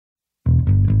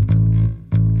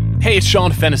Hey, it's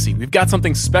Sean Fennessy. We've got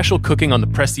something special cooking on the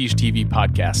Prestige TV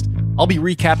podcast. I'll be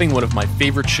recapping one of my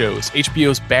favorite shows,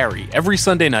 HBO's Barry, every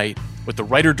Sunday night with the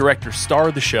writer-director star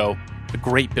of the show, the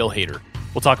great Bill Hader.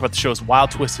 We'll talk about the show's wild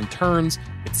twists and turns,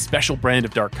 its special brand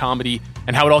of dark comedy,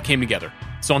 and how it all came together.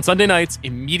 So on Sunday nights,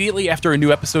 immediately after a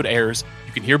new episode airs,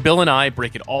 you can hear Bill and I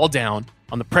break it all down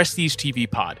on the Prestige TV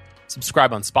pod.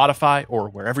 Subscribe on Spotify or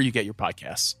wherever you get your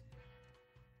podcasts.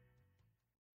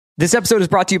 This episode is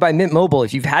brought to you by Mint Mobile.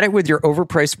 If you've had it with your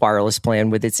overpriced wireless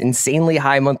plan with its insanely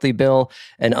high monthly bill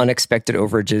and unexpected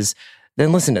overages,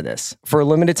 then listen to this. For a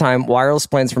limited time, wireless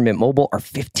plans from Mint Mobile are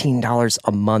 $15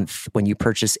 a month when you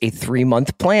purchase a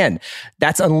 3-month plan.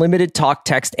 That's unlimited talk,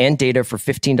 text, and data for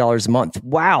 $15 a month.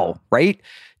 Wow, right?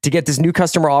 To get this new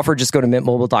customer offer, just go to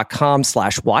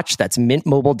mintmobile.com/watch. That's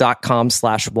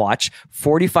mintmobile.com/watch.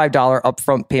 $45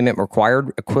 upfront payment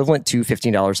required, equivalent to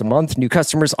 $15 a month. New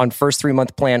customers on first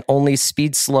 3-month plan only.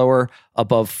 Speed slower,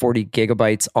 above 40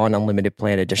 gigabytes on unlimited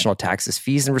plan. Additional taxes,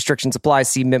 fees, and restrictions apply.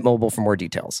 See Mint Mobile for more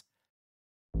details.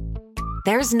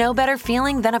 There's no better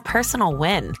feeling than a personal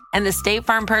win. And the State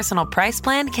Farm Personal Price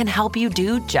Plan can help you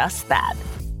do just that.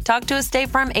 Talk to a State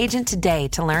Farm agent today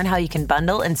to learn how you can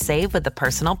bundle and save with the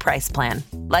Personal Price Plan.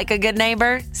 Like a good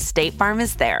neighbor, State Farm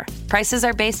is there. Prices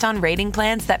are based on rating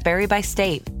plans that vary by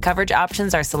state. Coverage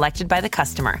options are selected by the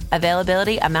customer.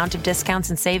 Availability, amount of discounts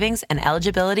and savings, and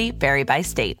eligibility vary by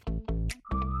state.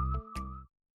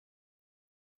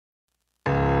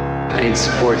 I need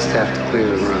support staff to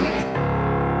clear the room.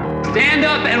 Stand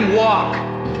up and walk.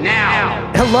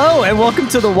 Now. Hello and welcome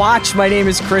to The Watch. My name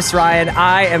is Chris Ryan.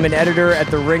 I am an editor at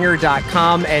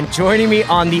TheRinger.com, and joining me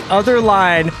on the other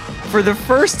line for the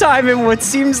first time in what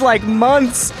seems like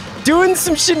months, doing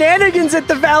some shenanigans at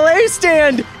the valet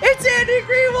stand, it's Andy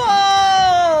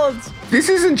Greenwald! This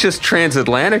isn't just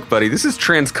transatlantic, buddy. This is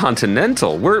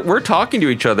transcontinental. We're talking to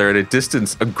each other at a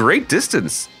distance, a great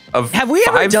distance of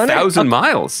 5,000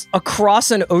 miles. Across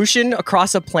an ocean,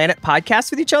 across a planet podcast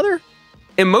with each other?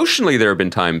 Emotionally, there have been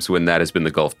times when that has been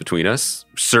the gulf between us,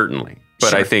 certainly. But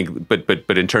sure. I think,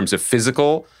 but in terms of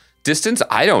physical distance,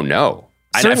 I don't know.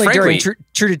 Certainly, frankly, during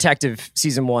True Detective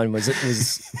season 1 was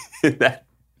that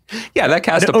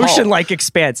cast an ocean-like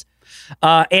expanse.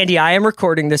 Andy, I am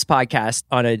recording this podcast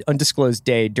on an undisclosed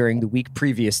day during the week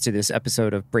previous to this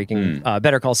episode of Breaking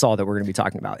Better Call Saul that we're going to be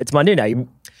talking about. It's Monday night.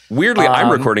 Weirdly,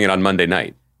 I'm recording it on Monday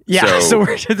night. Yeah, so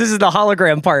this is the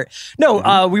hologram part.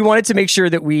 No, we wanted to make sure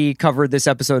that we covered this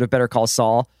episode of Better Call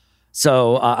Saul.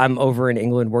 So I'm over in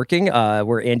England working,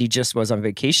 where Andy just was on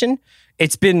vacation.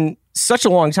 It's been such a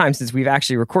long time since we've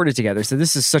actually recorded together, so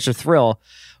this is such a thrill.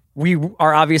 We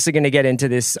are obviously going to get into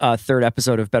this third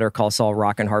episode of Better Call Saul,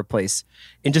 Rock and Hard Place,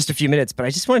 in just a few minutes, but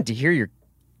I just wanted to hear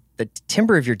the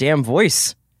timbre of your damn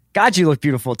voice. God, you look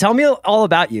beautiful. Tell me all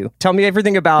about you. Tell me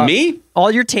everything about me,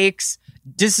 all your takes.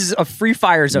 This is a free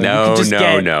fire zone. You can just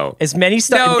get as many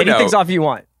things off you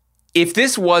want. If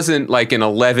this wasn't like an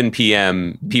 11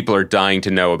 p.m., people are dying to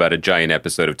know about a giant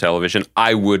episode of television,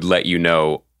 I would let you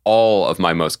know all of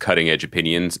my most cutting-edge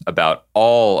opinions about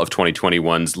all of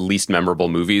 2021's least memorable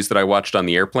movies that I watched on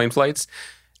the airplane flights.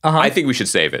 I think we should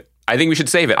save it. I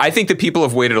think that people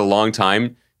have waited a long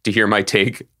time to hear my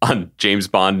take on James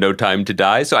Bond, No Time to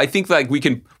Die. So I think like we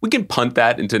can punt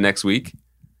that into next week.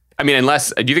 I mean,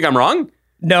 unless, do you think I'm wrong?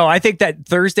 No, I think that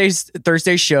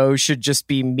Thursday's show should just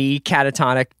be me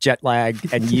catatonic, jet lag,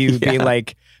 and you being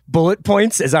like bullet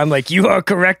points as I'm like, you are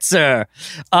correct, sir.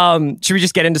 Should we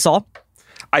just get into Saul?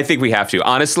 I think we have to.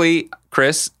 Honestly,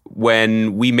 Chris,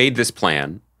 when we made this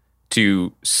plan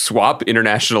to swap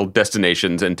international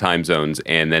destinations and time zones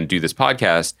and then do this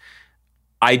podcast,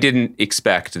 I didn't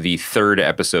expect the third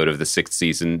episode of the 6th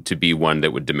season to be one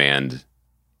that would demand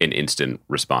an instant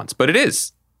response. But it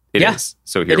is. It is.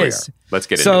 So here we are. Let's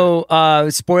get into it. So,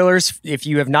 spoilers, if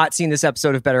you have not seen this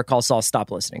episode of Better Call Saul,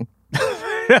 stop listening.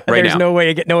 There's no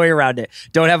way around it.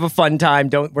 Don't have a fun time.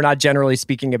 We're not generally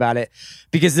speaking about it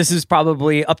because this is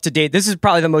probably up to date. This is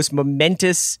probably the most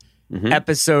momentous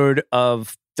episode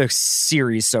of the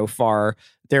series so far.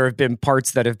 There have been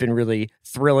parts that have been really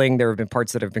thrilling. There have been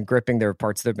parts that have been gripping. There are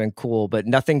parts that have been cool, but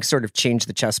nothing sort of changed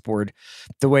the chessboard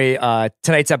the way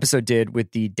tonight's episode did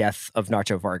with the death of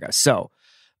Nacho Vargas. So,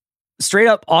 straight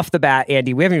up off the bat,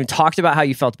 Andy, we haven't even talked about how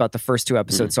you felt about the first 2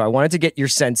 episodes. So I wanted to get your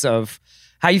sense of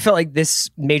how you felt like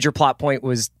this major plot point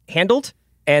was handled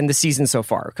and the season so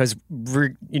far. Because,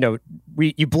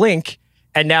 you blink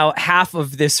and now half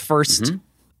of this first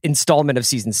installment of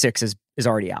season 6 is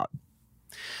already out.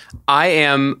 I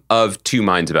am of 2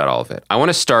 minds about all of it. I want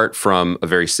to start from a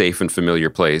very safe and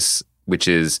familiar place, which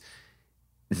is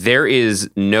there is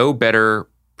no better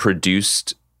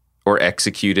produced or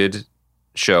executed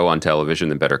show on television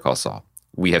than Better Call Saul.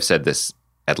 We have said this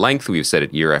at length. We've said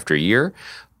it year after year.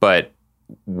 But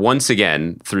once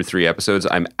again, through 3 episodes,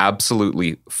 I'm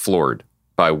absolutely floored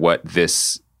by what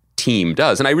this team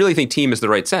does. And I really think team is the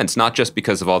right sense, not just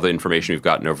because of all the information we've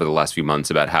gotten over the last few months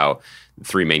about how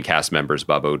 3 main cast members,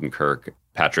 Bob Odenkirk,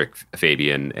 Patrick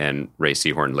Fabian, and Ray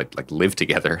Seahorn, like live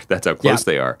together. That's how close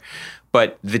they are.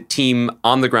 But the team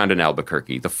on the ground in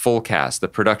Albuquerque, the full cast, the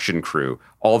production crew,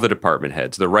 all the department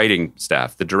heads, the writing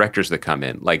staff, the directors that come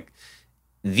in, like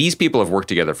these people have worked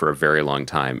together for a very long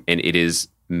time, and it is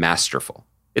masterful.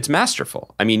 It's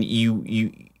masterful. I mean,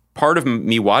 you part of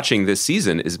me watching this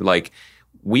season is like,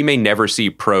 we may never see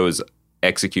pros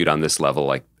execute on this level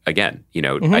like again. You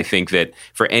know, I think that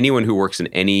for anyone who works in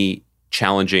any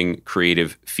challenging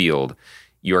creative field,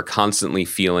 you are constantly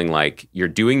feeling like you're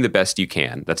doing the best you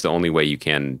can. That's the only way you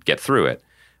can get through it.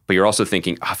 But you're also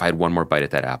thinking, if I had one more bite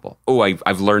at that apple. Oh,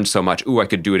 I've learned so much. Oh, I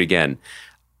could do it again.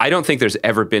 I don't think there's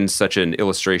ever been such an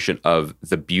illustration of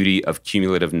the beauty of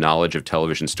cumulative knowledge of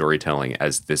television storytelling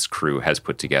as this crew has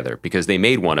put together, because they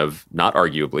made not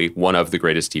arguably, one of the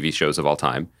greatest TV shows of all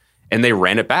time, and they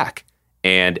ran it back.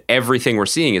 And everything we're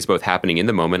seeing is both happening in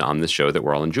the moment on this show that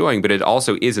we're all enjoying, but it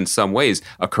also is in some ways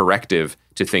a corrective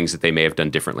to things that they may have done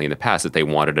differently in the past that they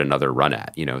wanted another run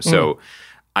at, you know? So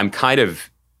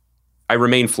I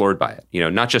remain floored by it, you know,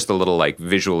 not just the little like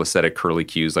visual aesthetic curly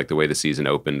cues, like the way the season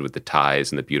opened with the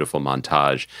ties and the beautiful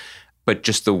montage, but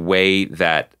just the way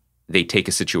that they take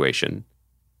a situation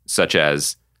such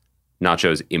as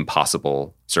Nacho's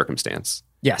impossible circumstance.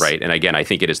 Yes. Right. And again, I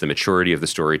think it is the maturity of the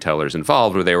storytellers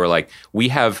involved where they were like, we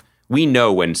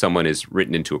know when someone is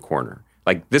written into a corner.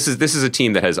 Like this is a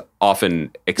team that has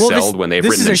often excelled when they've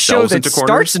written themselves into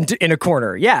corners. This is a show that starts in a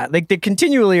corner. Yeah. Like they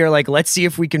continually are like, let's see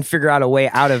if we can figure out a way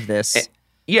out of this.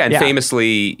 And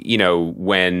famously, you know,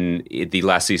 when the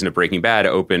last season of Breaking Bad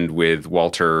opened with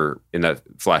Walter in the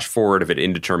flash forward of an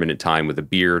indeterminate time with a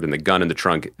beard and the gun in the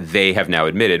trunk, they have now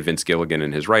admitted, Vince Gilligan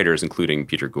and his writers, including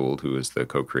Peter Gould, who is the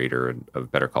co-creator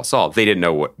of Better Call Saul, they didn't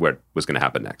know what was going to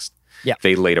happen next. Yeah.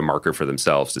 They laid a marker for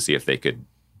themselves to see if they could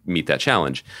meet that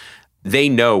challenge. They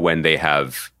know when they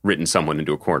have written someone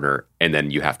into a corner, and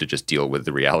then you have to just deal with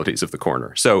the realities of the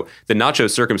corner. So the Nacho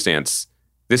circumstance,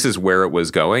 this is where it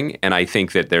was going. And I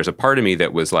think that there's a part of me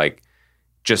that was like,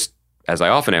 just as I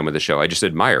often am with the show, I just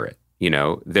admire it. You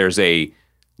know, there's a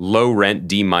low rent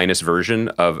D- version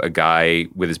of a guy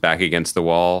with his back against the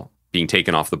wall being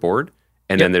taken off the board.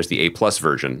 And then there's the A+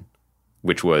 version,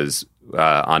 which was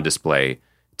on display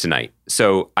tonight.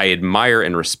 So I admire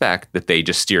and respect that they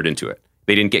just steered into it.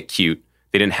 They didn't get cute.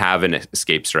 They didn't have an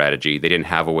escape strategy. They didn't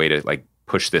have a way to like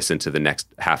push this into the next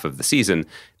half of the season.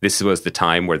 This was the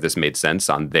time where this made sense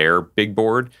on their big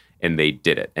board, and they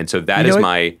did it. And so that is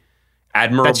my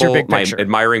admirable, my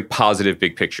admiring, positive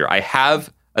big picture. I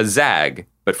have a zag,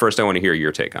 but first I want to hear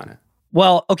your take on it.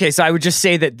 Well, okay, so I would just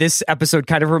say that this episode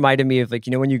kind of reminded me of like,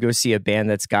 you know, when you go see a band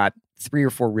that's got 3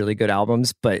 or 4 really good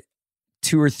albums, but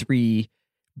 2 or 3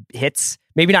 hits,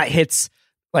 maybe not hits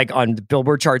like on the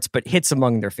Billboard charts, but hits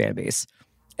among their fan base.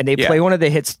 And they play one of the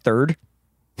hits third.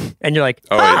 And you're like,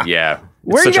 where are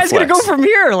you guys going to go from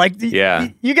here? Like,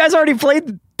 you guys already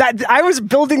played that. I was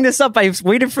building this up. I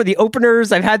waited for the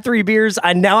openers. I've had 3 beers.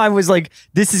 And now I was like,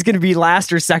 this is going to be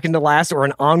last or second to last or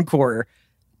an encore.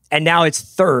 And now it's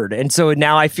third. And so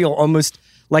now I feel almost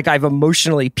like I've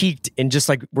emotionally peaked in just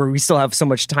like where we still have so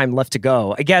much time left to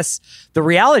go. I guess the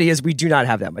reality is we do not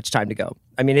have that much time to go.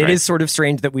 I mean, it is sort of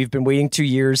strange that we've been waiting 2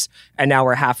 years and now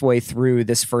we're halfway through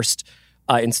this first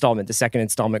installment, the second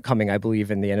installment coming, I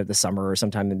believe, in the end of the summer or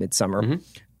sometime in midsummer. Mm-hmm.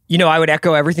 You know, I would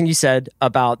echo everything you said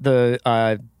about the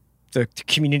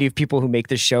community of people who make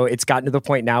this show. It's gotten to the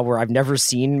point now where I've never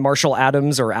seen Marshall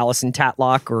Adams or Allison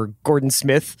Tatlock or Gordon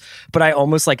Smith, but I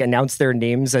almost like announce their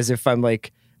names as if I'm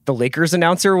like the Lakers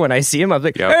announcer when I see him. I'm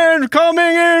like, and coming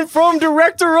in from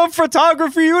Director of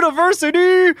Photography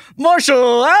University,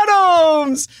 Marshall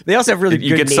Adams. They also have really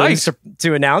good names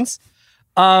to announce.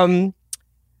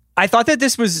 I thought that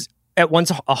this was at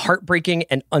once a heartbreaking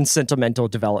and unsentimental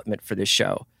development for this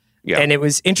show. Yeah. And it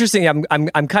was interesting.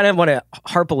 I'm kind of want to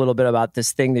harp a little bit about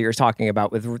this thing that you're talking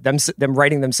about with them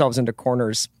writing themselves into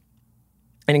corners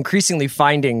and increasingly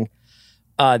finding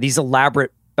these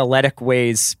elaborate balletic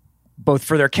ways, both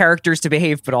for their characters to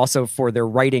behave, but also for their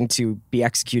writing to be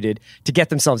executed to get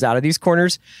themselves out of these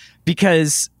corners.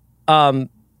 Because I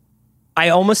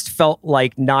almost felt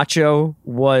like Nacho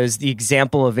was the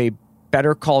example of a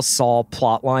Better Call Saul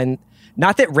plotline,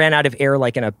 not that ran out of air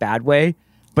like in a bad way,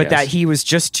 but that he was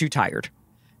just too tired.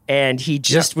 And he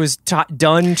just was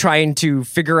done trying to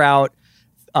figure out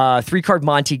 3-card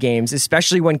Monte games,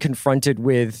 especially when confronted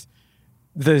with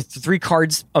the 3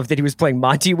 cards that he was playing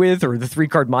Monty with, or the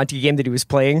 3-card Monty game that he was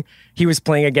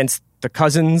playing against the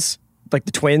cousins, like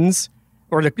the twins,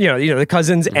 or the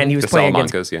cousins, and he was playing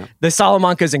against the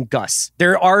Salamancas and Gus.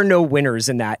 There are no winners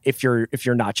in that if you're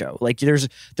Nacho. Like there's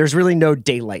really no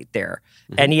daylight there.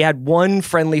 And he had one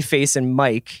friendly face in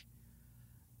Mike,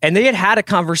 and they had a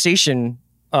conversation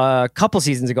a couple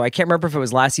seasons ago. I can't remember if it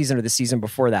was last season or the season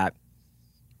before that,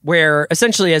 where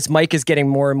essentially as Mike is getting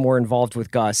more and more involved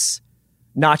with Gus,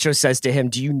 Nacho says to him,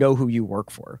 "Do you know who you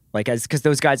work for?" Like, because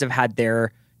those guys have had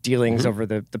their dealings over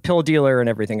the pill dealer and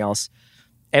everything else.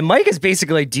 And Mike is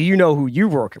basically, "Do you know who you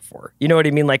work for?" You know what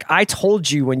I mean? Like, I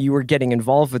told you when you were getting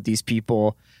involved with these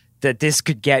people that this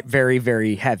could get very,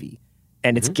 very heavy.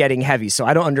 And it's getting heavy. So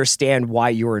I don't understand why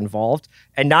you're involved.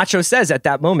 And Nacho says at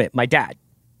that moment, "My dad."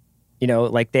 You know,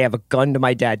 like they have a gun to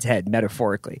my dad's head,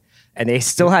 metaphorically. And they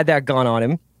still had that gun on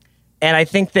him. And I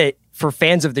think that for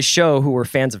fans of the show who were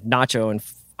fans of Nacho and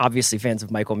obviously fans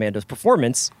of Michael Mando's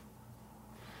performance,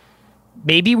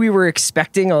 maybe we were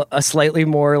expecting a slightly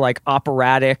more like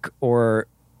operatic or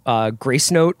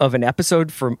grace note of an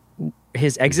episode from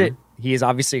his exit. He is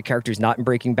obviously a character who's not in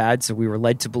Breaking Bad, so we were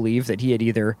led to believe that he had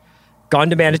either gone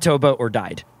to Manitoba or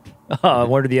died,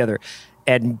 one or the other.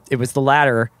 And it was the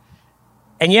latter.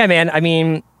 And yeah, man, I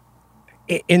mean,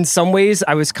 in some ways,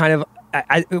 I was kind of,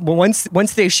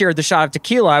 once they shared the shot of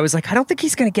tequila, I was like, I don't think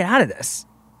he's going to get out of this.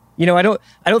 You know, I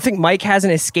don't think Mike has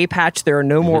an escape hatch. There are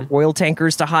no more oil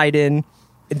tankers to hide in.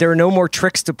 There are no more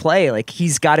tricks to play. Like,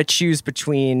 he's got to choose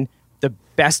between the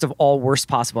best of all worst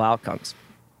possible outcomes.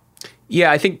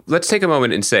 Yeah, I think let's take a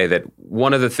moment and say that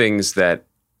one of the things that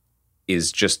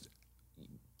is just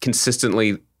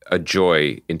consistently a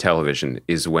joy in television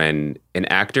is when an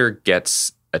actor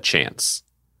gets a chance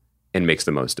and makes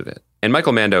the most of it. And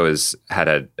Michael Mando has had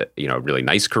a really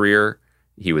nice career.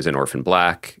 He was in Orphan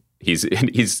Black. He's I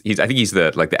think he's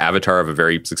the avatar of a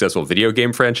very successful video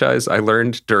game franchise. I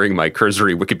learned during my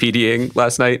cursory Wikipediaing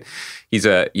last night.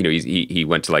 He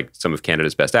went to like some of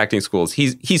Canada's best acting schools.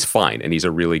 He's fine, and he's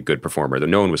a really good performer. Though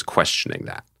no one was questioning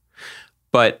that.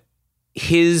 But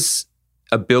his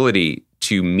ability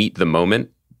to meet the moment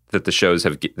that the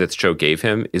show gave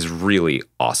him is really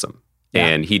awesome,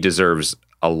 and he deserves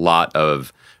a lot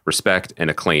of respect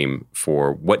and acclaim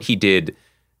for what he did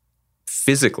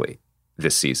physically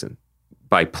this season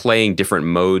by playing different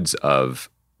modes of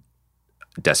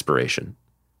desperation,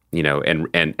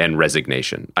 and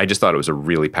resignation. I just thought it was a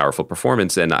really powerful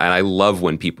performance. And I love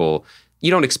when people,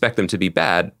 you don't expect them to be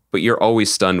bad, but you're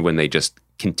always stunned when they just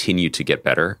continue to get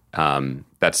better.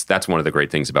 That's one of the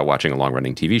great things about watching a long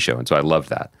running TV show. And so I love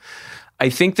that. I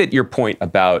think that your point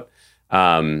about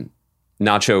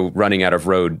Nacho running out of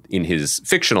road in his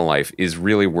fictional life is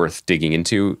really worth digging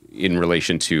into in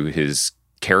relation to his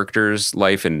character's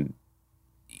life and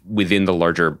within the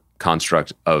larger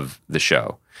construct of the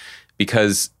show.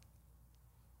 Because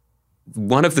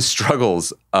one of the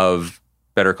struggles of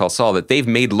Better Call Saul that they've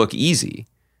made look easy,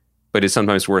 but is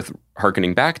sometimes worth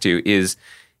hearkening back to, is,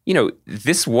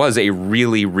 this was a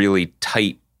really, really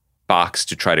tight box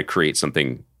to try to create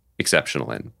something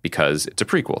exceptional in, because it's a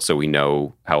prequel. So we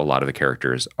know how a lot of the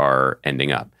characters are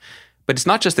ending up. But it's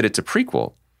not just that it's a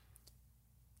prequel.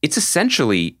 It's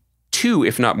essentially 2,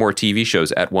 if not more, TV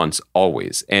shows at once,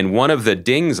 always. And one of the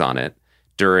dings on it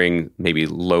during maybe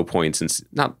low points,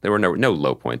 there were no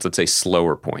low points, let's say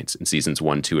slower points in seasons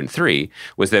 1, 2, and 3,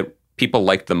 was that people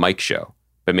liked the Mike show,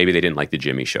 but maybe they didn't like the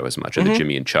Jimmy show as much, or the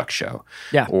Jimmy and Chuck show.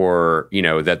 Yeah. Or,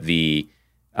 that the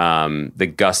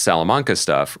Gus Salamanca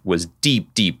stuff was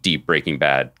deep, deep, deep Breaking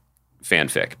Bad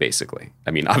fanfic, basically.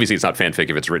 I mean, obviously it's not fanfic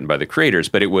if it's written by the creators,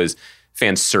 but it was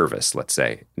fan service, let's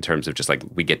say, in terms of just like,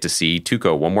 we get to see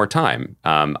Tuco one more time.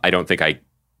 I don't think I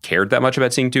cared that much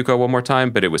about seeing Tuco one more time,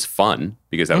 but it was fun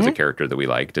because that was a character that we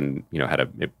liked and, had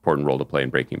an important role to play in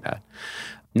Breaking Bad.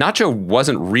 Nacho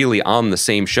wasn't really on the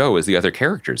same show as the other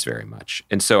characters very much.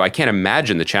 And so I can't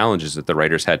imagine the challenges that the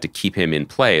writers had to keep him in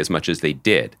play as much as they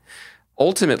did.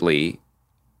 Ultimately,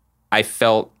 I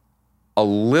felt a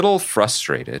little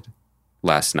frustrated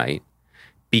last night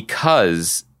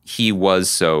because he was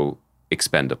so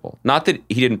expendable. Not that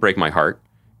he didn't break my heart,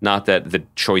 not that the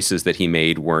choices that he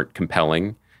made weren't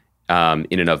compelling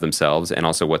in and of themselves, and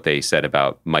also what they said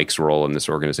about Mike's role in this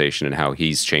organization and how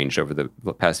he's changed over the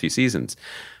past few seasons.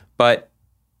 But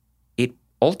it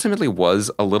ultimately was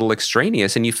a little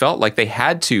extraneous, and you felt like they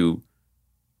had to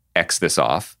X this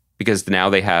off, because now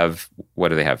they have,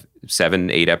 7,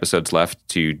 8 episodes left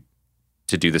to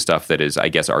do the stuff that is, I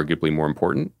guess, arguably more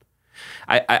important.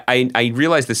 I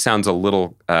realize this sounds a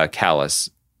little callous,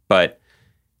 but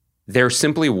there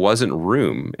simply wasn't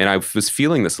room. And I was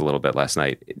feeling this a little bit last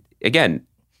night. Again,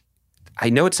 I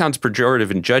know it sounds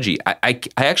pejorative and judgy. I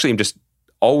actually am just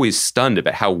always stunned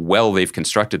about how well they've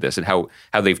constructed this and how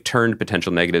they've turned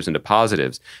potential negatives into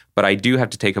positives. But I do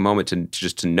have to take a moment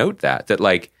to note that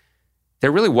like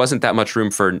there really wasn't that much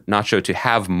room for Nacho to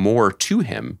have more to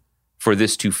him for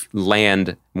this to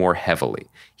land more heavily.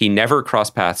 He never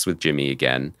crossed paths with Jimmy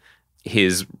again.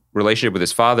 His relationship with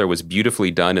his father was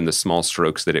beautifully done in the small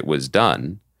strokes that it was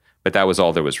done, but that was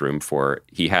all there was room for.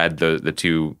 He had the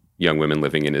two young women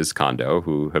living in his condo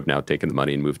who have now taken the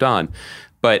money and moved on.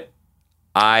 But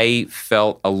I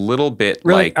felt a little bit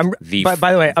really, like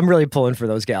by the way, I'm really pulling for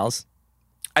those gals.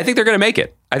 I think they're going to make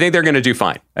it. I think they're going to do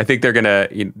fine. I think they're going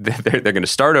to they're going to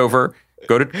start over,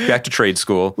 back to trade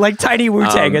school, like tiny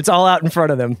Wu-Tang. It's all out in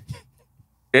front of them.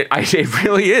 It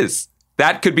really is.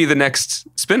 That could be the next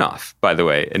spinoff, by the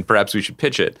way, and perhaps we should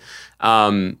pitch it.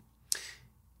 Do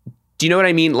you know what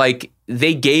I mean? Like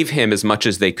they gave him as much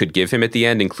as they could give him at the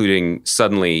end, including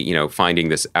suddenly, finding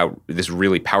this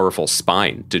really powerful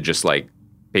spine to just like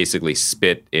basically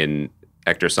spit in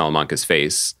Hector Salamanca's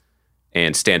face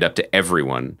and stand up to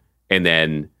everyone. And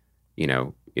then,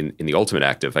 in the ultimate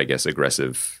act of, I guess,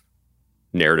 aggressive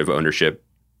narrative ownership,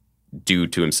 do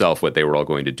to himself what they were all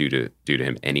going to do to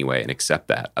him anyway and accept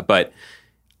that. But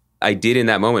I did in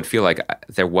that moment feel like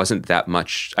there wasn't that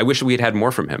much. I wish we had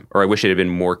more from him, or I wish it had been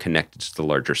more connected to the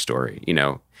larger story,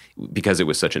 because it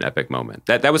was such an epic moment.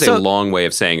 That was a long way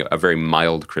of saying a very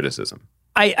mild criticism.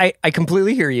 I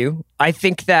completely hear you. I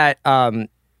think that I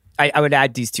would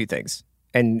add these two things.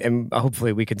 And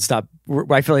hopefully we can stop.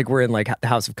 I feel like we're in like the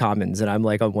House of Commons and I'm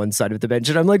like on one side of the bench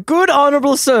and I'm like, good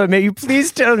honorable sir, may you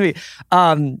please tell me.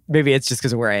 Maybe it's just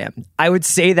because of where I am. I would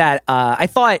say that I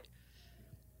thought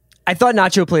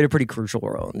Nacho played a pretty crucial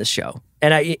role in this show.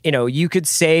 And you could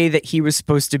say that he was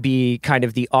supposed to be kind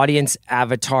of the audience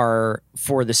avatar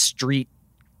for the street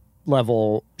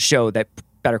level show that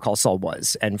Better Call Saul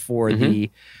was. And for the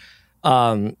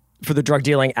drug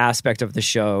dealing aspect of the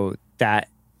show that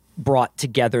brought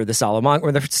together the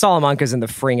Salamancas and the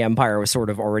Fring Empire was sort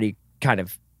of already kind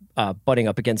of butting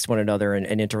up against one another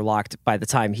and interlocked by the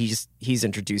time he's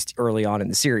introduced early on in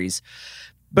the series.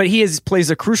 But he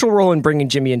plays a crucial role in bringing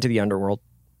Jimmy into the underworld,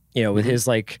 with his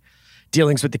like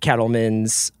dealings with the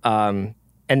Kettlemans. And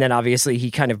then obviously he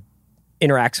kind of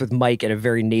interacts with Mike at a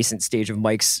very nascent stage of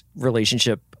Mike's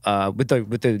relationship with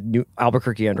the new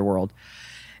Albuquerque underworld.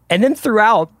 And then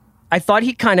throughout, I thought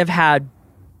he kind of had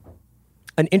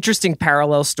an interesting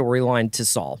parallel storyline to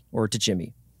Saul or to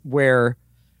Jimmy, where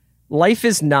life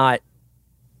is not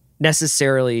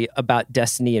necessarily about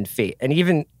destiny and fate. And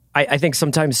even I think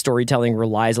sometimes storytelling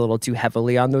relies a little too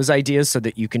heavily on those ideas so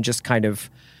that you can just kind of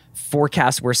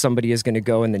forecast where somebody is going to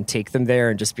go and then take them there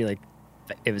and just be like,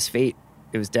 it was fate.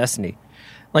 It was destiny.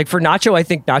 Like for Nacho, I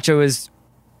think Nacho is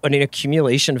an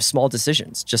accumulation of small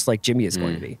decisions, just like Jimmy is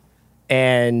going to be.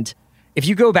 And if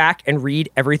you go back and read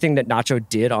everything that Nacho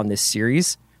did on this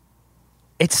series,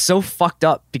 it's so fucked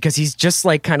up because he's just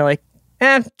like kind of like,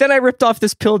 then I ripped off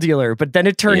this pill dealer. But then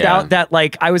it turned out that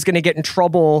like I was going to get in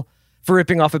trouble for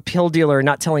ripping off a pill dealer and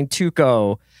not telling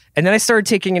Tuco. And then I started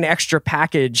taking an extra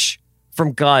package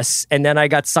from Gus and then I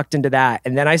got sucked into that.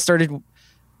 And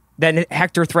then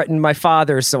Hector threatened my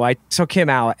father, so I took him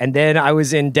out. And then I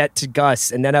was in debt to Gus.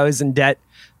 And then I was in debt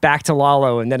back to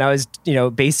Lalo. And then I was,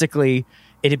 basically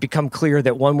it had become clear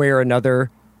that one way or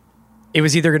another, it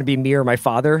was either going to be me or my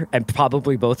father, and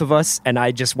probably both of us. And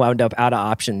I just wound up out of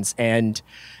options. And,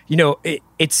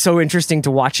 it's so interesting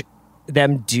to watch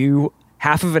them do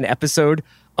half of an episode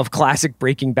of classic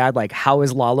Breaking Bad. Like, how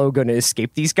is Lalo going to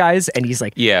escape these guys? And he's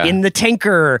like, in the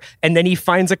tanker. And then he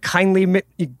finds a kindly,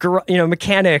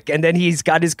 mechanic. And then he's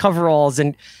got his coveralls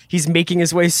and he's making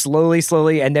his way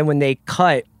slowly. And then when they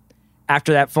cut,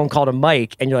 after that phone call to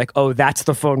Mike, and you're like, oh, that's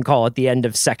the phone call at the end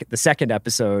of the second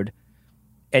episode.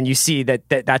 And you see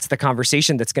that's the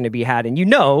conversation that's going to be had. And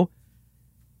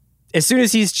as soon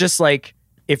as he's just like,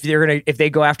 if they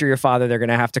go after your father, they're going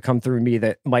to have to come through me,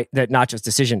 that Nacho's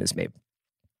decision is made.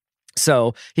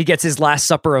 So he gets his last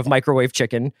supper of microwave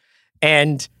chicken.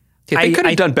 And they could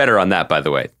have done better on that, by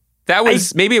the way. That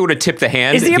was maybe it would have tipped the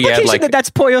hand. Is the implication that that's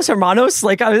Pollos Hermanos?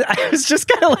 Like I was just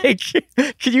kind of like,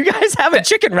 can you guys have a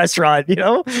chicken restaurant?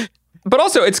 But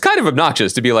also, it's kind of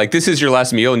obnoxious to be like, this is your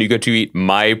last meal and you go to eat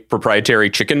my proprietary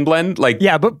chicken blend. Like,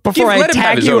 yeah, but before I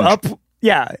tag you up,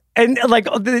 and like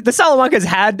the Salamancas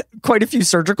had quite a few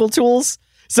surgical tools,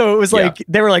 so it was like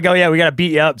they were like, oh yeah, we got to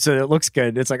beat you up so it looks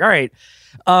good. It's like, all right.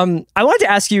 I wanted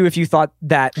to ask you if you thought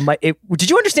that did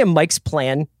you understand Mike's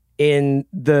plan in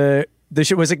the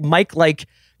show? Was like Mike like,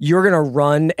 you're gonna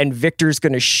run and Victor's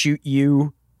gonna shoot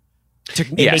you to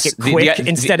make it quick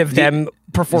instead of them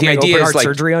performing open heart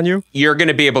surgery on you. You're going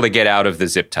to be able to get out of the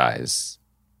zip ties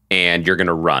and you're going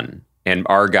to run. And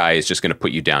our guy is just going to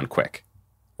put you down quick.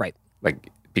 Right. Like,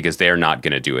 because they're not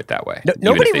going to do it that way. No,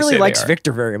 nobody really likes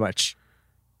Victor very much.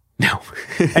 No.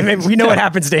 I mean, we know what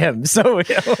happens to him. So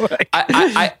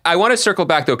I want to circle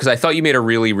back, though, because I thought you made a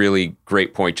really, really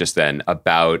great point just then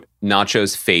about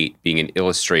Nacho's fate being an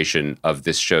illustration of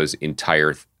this show's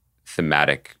entire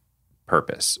thematic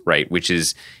purpose, right? Which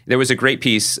is, there was a great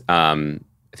piece, I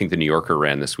think the New Yorker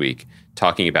ran this week,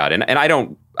 talking about, and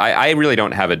I really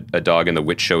don't have a dog in the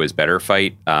which show is better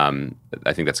fight.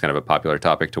 I think that's kind of a popular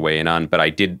topic to weigh in on, but I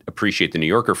did appreciate the New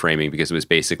Yorker framing because it was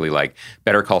basically like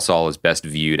Better Call Saul is best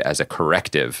viewed as a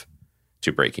corrective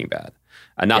to Breaking Bad.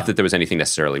 Not that there was anything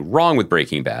necessarily wrong with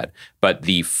Breaking Bad, but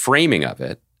the framing of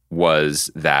it was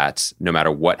that no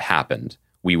matter what happened,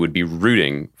 we would be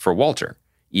rooting for Walter,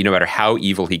 no matter how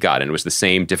evil he got. And it was the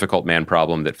same difficult man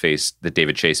problem that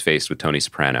David Chase faced with Tony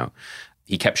Soprano.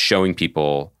 He kept showing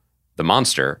people the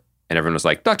monster, and everyone was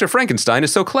like, Dr. Frankenstein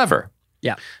is so clever.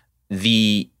 Yeah.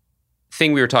 The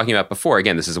thing we were talking about before,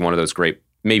 again, this is one of those great,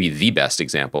 maybe the best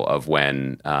example of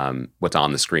when what's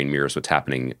on the screen mirrors what's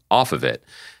happening off of it.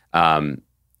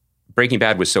 Breaking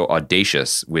Bad was so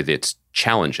audacious with its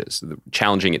challenges,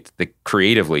 challenging it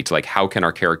creatively to like, how can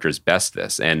our characters best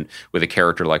this? And with a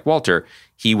character like Walter,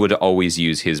 he would always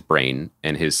use his brain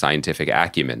and his scientific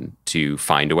acumen to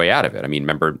find a way out of it. I mean,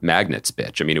 remember Magnet's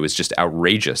bitch? I mean, it was just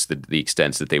outrageous the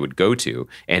extents that they would go to,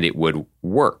 and it would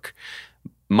work.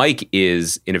 Mike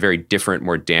is, in a very different,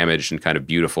 more damaged and kind of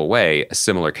beautiful way, a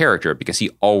similar character because he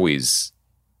always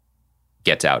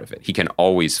gets out of it. He can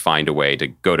always find a way to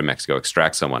go to Mexico,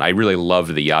 extract someone. I really love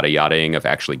the yada-yadaing of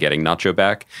actually getting Nacho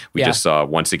back. We just saw,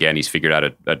 once again, he's figured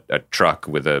out a truck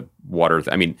with a water.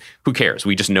 I mean, who cares?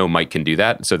 We just know Mike can do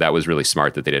that. So that was really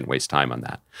smart that they didn't waste time on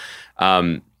that.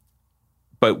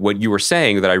 But what you were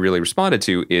saying that I really responded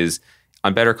to is,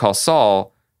 on Better Call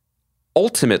Saul,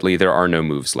 ultimately there are no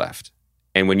moves left.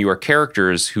 And when you are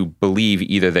characters who believe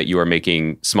either that you are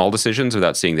making small decisions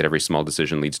without seeing that every small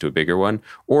decision leads to a bigger one,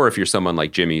 or if you're someone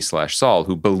like Jimmy/Saul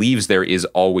who believes there is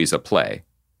always a play,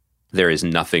 there is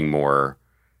nothing more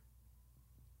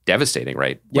devastating,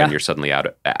 right? Yeah. When you're suddenly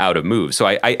out of moves. So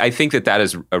I think that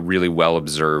is a really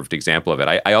well-observed example of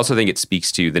it. I also think it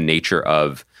speaks to the nature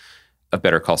of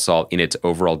Better Call Saul in its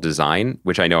overall design,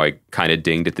 which I know I kind of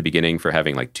dinged at the beginning for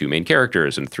having like 2 main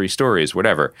characters and 3 stories,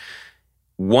 whatever.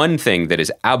 One thing that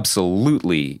is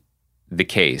absolutely the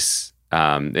case,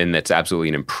 and that's absolutely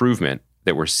an improvement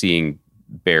that we're seeing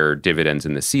bear dividends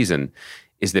in this season,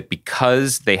 is that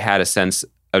because they had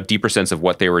a deeper sense of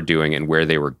what they were doing and where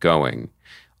they were going,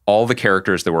 all the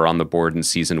characters that were on the board in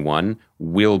season 1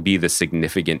 will be the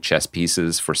significant chess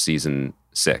pieces for season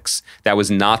 6. That was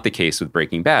not the case with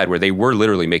Breaking Bad, where they were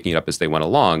literally making it up as they went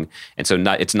along. And so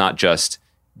it's not just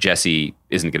Jesse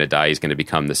isn't going to die, he's going to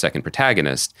become the second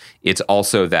protagonist. It's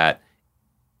also that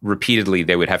repeatedly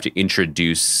they would have to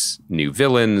introduce new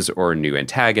villains or new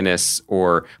antagonists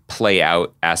or play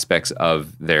out aspects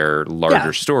of their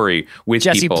larger story with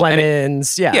Jesse people.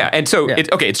 Plemons. And so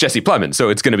it's Jesse Plemons, so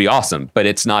it's going to be awesome, but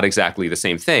it's not exactly the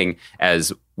same thing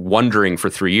as wondering for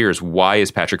 3 years, why is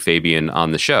Patrick Fabian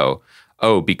on the show?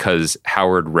 Oh, because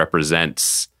Howard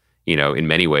represents, in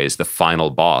many ways, the final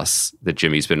boss that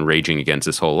Jimmy's been raging against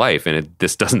his whole life. And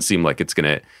this doesn't seem like it's going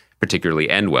to particularly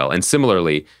end well. And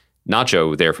similarly,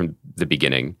 Nacho, there from the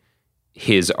beginning,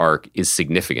 his arc is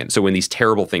significant. So when these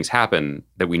terrible things happen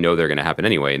that we know they're going to happen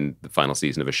anyway in the final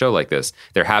season of a show like this,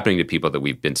 they're happening to people that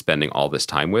we've been spending all this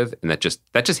time with. And that just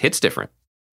hits different.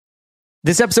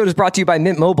 This episode is brought to you by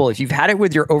Mint Mobile. If you've had it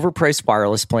with your overpriced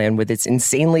wireless plan with its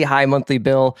insanely high monthly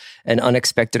bill and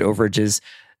unexpected overages,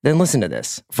 then listen to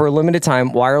this. For a limited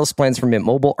time, wireless plans from Mint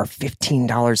Mobile are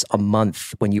 $15 a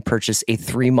month when you purchase a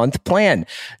 3-month plan.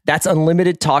 That's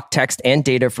unlimited talk, text, and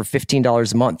data for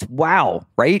 $15 a month. Wow,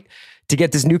 right? To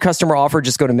get this new customer offer,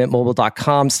 just go to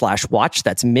mintmobile.com/watch.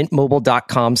 That's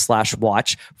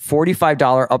mintmobile.com/watch.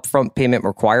 $45 upfront payment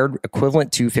required,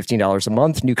 equivalent to $15 a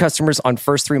month. New customers on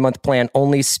first 3-month plan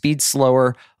only. Speed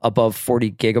slower, above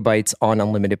 40 gigabytes on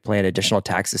unlimited plan. Additional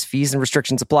taxes, fees, and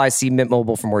restrictions apply. See Mint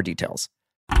Mobile for more details.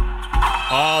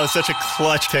 Oh, such a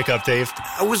clutch pickup, Dave.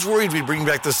 I was worried we'd bring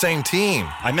back the same team.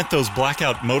 I meant those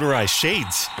blackout motorized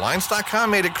shades. Blinds.com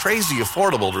made it crazy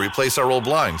affordable to replace our old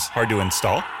blinds. Hard to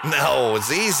install? No,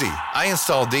 it's easy. I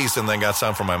installed these and then got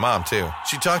some for my mom, too.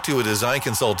 She talked to a design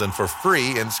consultant for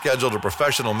free and scheduled a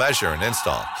professional measure and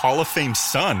install. Hall of Fame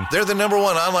son. They're the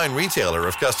 #1 online retailer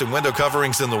of custom window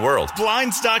coverings in the world.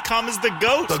 Blinds.com is the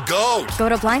GOAT. The GOAT. Go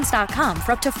to Blinds.com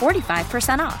for up to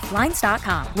 45% off.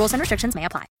 Blinds.com. Rules and restrictions may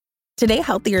apply. Today,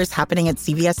 healthier is happening at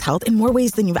CVS Health in more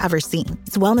ways than you've ever seen.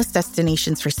 It's wellness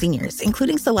destinations for seniors,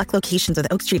 including select locations with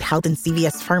Oak Street Health and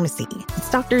CVS Pharmacy.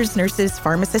 It's doctors, nurses,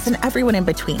 pharmacists, and everyone in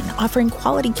between, offering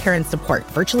quality care and support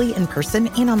virtually, in person,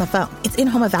 and on the phone. It's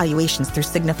in-home evaluations through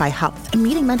Signify Health and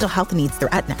meeting mental health needs through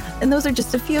Aetna. And those are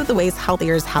just a few of the ways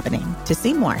healthier is happening. To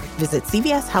see more, visit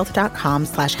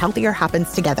cvshealth.com/healthier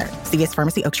happens together. CVS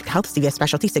Pharmacy, Oak Street Health, CVS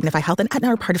Specialty, Signify Health, and Aetna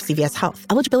are part of CVS Health.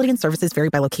 Eligibility and services vary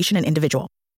by location and individual.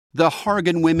 The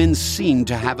Hargan women seemed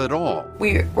to have it all.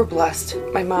 We were blessed.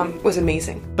 My mom was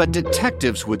amazing. But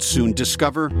detectives would soon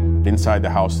discover... inside the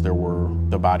house, there were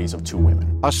the bodies of 2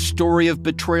 women. A story of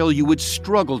betrayal you would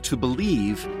struggle to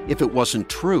believe if it wasn't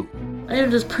true. I am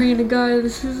just praying to God,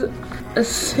 this is a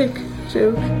sick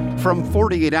joke. From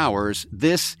 48 Hours,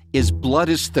 this is Blood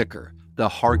is Thicker, the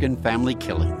Hargan family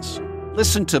killings.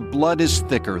 Listen to Blood is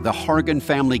Thicker, the Hargan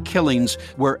family killings,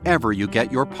 wherever you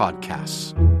get your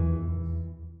podcasts.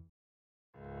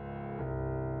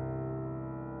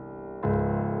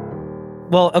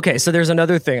 Well, okay, so there's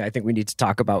another thing I think we need to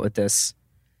talk about with this,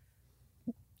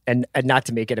 and not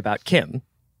to make it about Kim,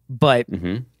 but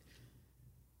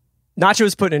Nacho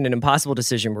is put in an impossible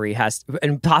decision where he has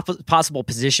an impossible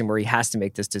position where he has to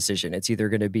make this decision. It's either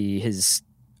going to be his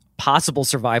possible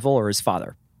survival or his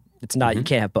father. It's not. You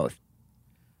can't have both.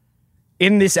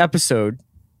 In this episode,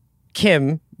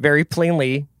 Kim very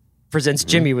plainly presents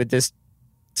Jimmy with this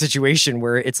situation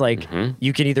where it's like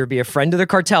you can either be a friend of the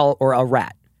cartel or a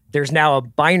rat. There's now a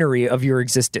binary of your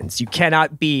existence. You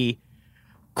cannot be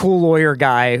cool lawyer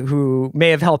guy who may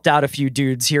have helped out a few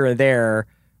dudes here and there,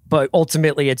 but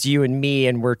ultimately it's you and me,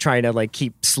 and we're trying to like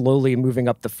keep slowly moving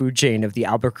up the food chain of the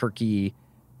Albuquerque,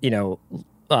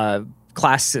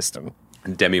 class system.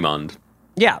 Demimonde.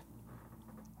 Yeah.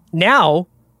 Now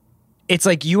it's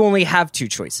like you only have 2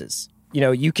 choices.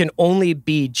 You can only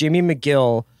be Jimmy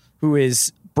McGill, who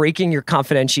is breaking your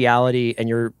confidentiality and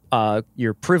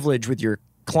your privilege with your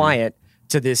client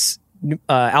to this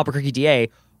Albuquerque DA,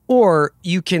 or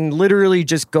you can literally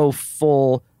just go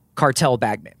full cartel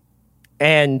bagman.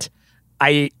 And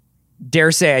I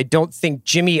dare say I don't think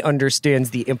Jimmy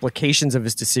understands the implications of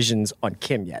his decisions on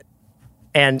Kim yet.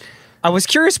 And I was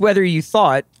curious whether you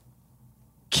thought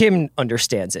Kim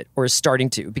understands it or is starting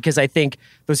to, because I think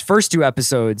those first 2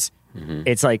 episodes,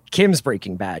 it's like Kim's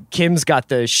Breaking Bad. Kim's got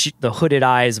the hooded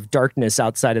eyes of darkness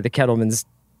outside of the Kettleman's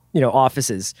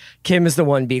offices. Kim is the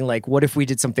one being like, what if we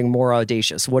did something more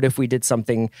audacious? What if we did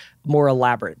something more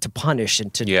elaborate to punish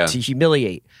and to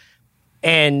humiliate?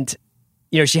 And,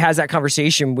 she has that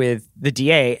conversation with the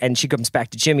DA and she comes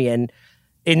back to Jimmy. And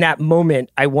in that moment,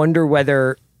 I wonder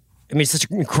whether, it's such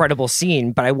an incredible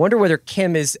scene, but I wonder whether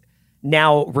Kim is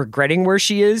now regretting where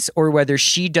she is or whether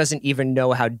she doesn't even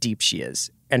know how deep she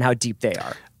is and how deep they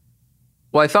are.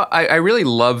 Well, I really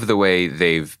love the way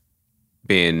they've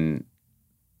been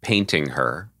painting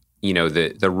her,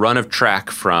 the run of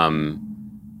track from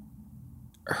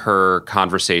her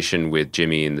conversation with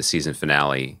Jimmy in the season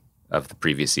finale of the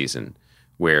previous season,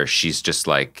 where she's just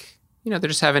like, they're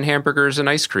just having hamburgers and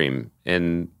ice cream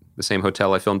in the same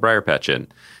hotel I filmed Briar Patch in.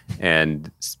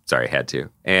 And sorry, I had to.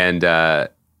 And,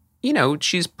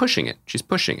 she's pushing it.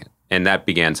 And that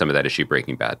began some of that issue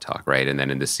Breaking Bad talk, right? And then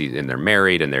in this season, they're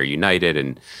married and they're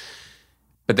united.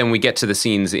 But then we get to the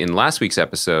scenes in last week's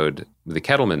episode with the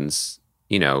Kettlemans,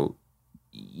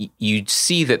 you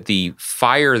see that the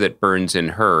fire that burns in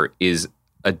her is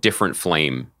a different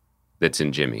flame that's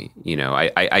in Jimmy.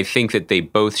 I think that they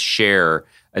both share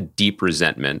a deep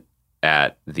resentment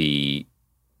at the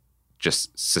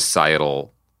just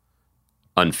societal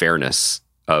unfairness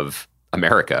of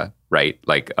America, right?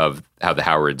 Like of how the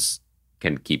Howards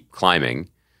can keep climbing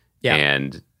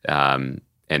and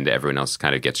everyone else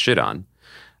kind of gets shit on.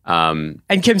 And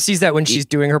Kim sees that when she's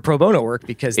doing her pro bono work,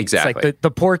 because it's like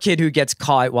the poor kid who gets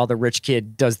caught while the rich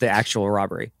kid does the actual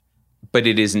robbery. But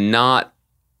it is not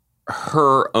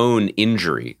her own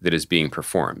injury that is being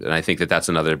performed. And I think that that's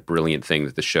another brilliant thing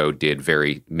that the show did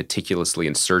very meticulously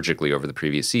and surgically over the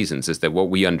previous seasons, is that what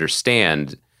we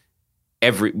understand,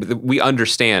 we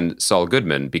understand Saul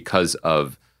Goodman because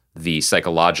of the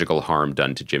psychological harm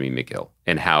done to Jimmy McGill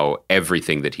and how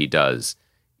everything that he does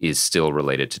is still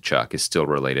related to Chuck, is still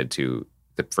related to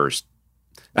the first,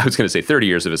 I was going to say 30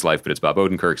 years of his life, but it's Bob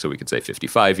Odenkirk, so we could say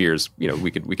 55 years. We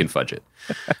can fudge it.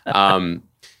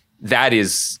 That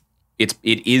is, it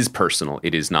is personal.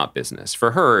 It is not business. For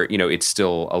her, it's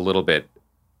still a little bit,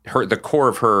 the core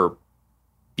of her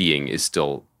being is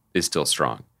still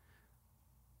strong.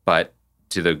 But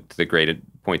to the great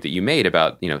point that you made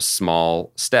about,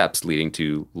 small steps leading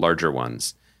to larger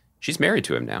ones, she's married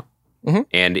to him now. Mm-hmm.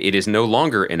 And it is no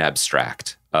longer an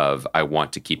abstract of I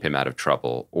want to keep him out of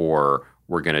trouble, or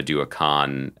we're going to do a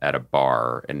con at a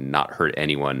bar and not hurt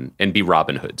anyone and be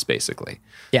Robin Hoods, basically.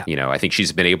 Yeah. I think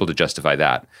she's been able to justify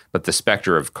that. But the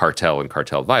specter of cartel and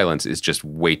cartel violence is just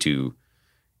way too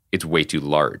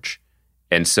large.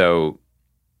 And so,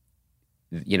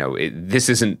 this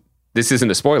isn't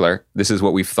a spoiler. This is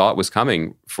what we thought was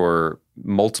coming for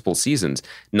multiple seasons.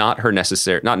 Not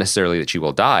necessarily that she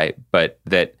will die, but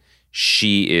that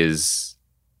she is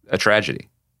a tragedy.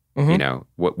 Mm-hmm.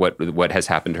 What has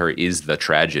happened to her is the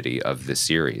tragedy of this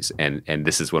series, and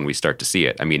this is when we start to see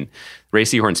it. I mean, Ray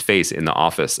Seahorn's face in the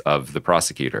office of the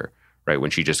prosecutor, right,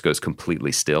 when she just goes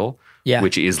completely still,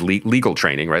 which is legal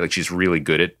training, right? Like, she's really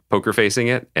good at poker facing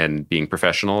it and being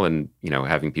professional, and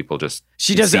having people just.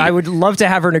 She does. I would love to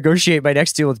have her negotiate my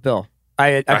next deal with Bill.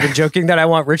 I've been joking that I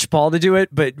want Rich Paul to do it,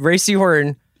 but Ray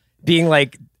Seahorn being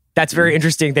like, "That's very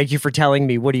interesting. Thank you for telling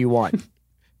me. What do you want?"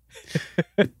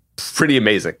 Pretty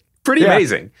amazing.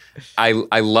 Amazing. I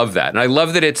love that. And I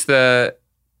love that it's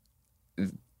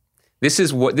this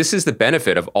is the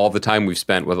benefit of all the time we've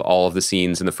spent with all of the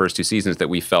scenes in the first 2 seasons that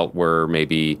we felt were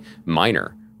maybe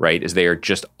minor, right? Is they are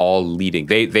just all leading.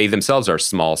 They themselves are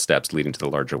small steps leading to the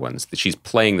larger ones. She's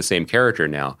playing the same character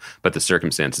now, but the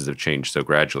circumstances have changed so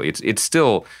gradually. It's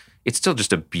still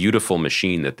just a beautiful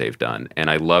machine that they've done. And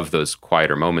I love those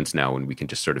quieter moments now when we can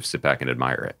just sort of sit back and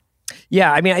admire it.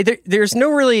 Yeah, I mean, there's no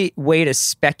really way to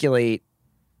speculate.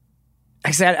 Like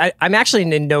I said, I'm actually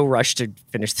in no rush to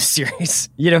finish the series.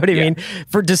 You know what I mean?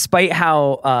 Despite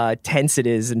how tense it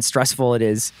is and stressful it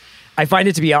is, I find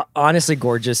it to be honestly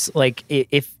gorgeous. Like,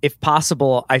 if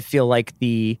possible, I feel like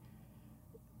the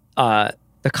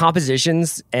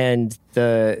compositions and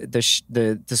the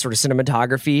sort of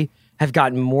cinematography have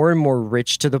gotten more and more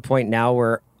rich to the point now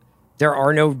where there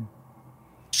are no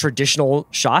traditional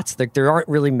shots. Like, there aren't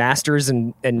really masters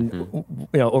and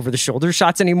over the shoulder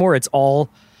shots anymore. It's all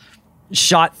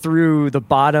shot through the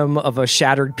bottom of a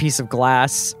shattered piece of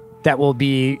glass that will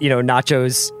be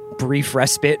Nacho's brief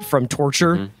respite from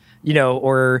torture,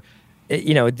 or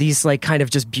these like kind of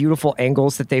just beautiful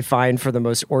angles that they find for the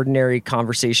most ordinary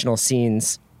conversational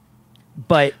scenes.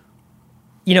 But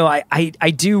I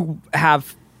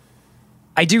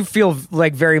do feel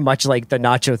like very much like the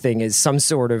Nacho thing is some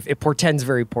sort of, it portends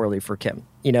very poorly for Kim,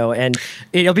 and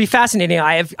it'll be fascinating.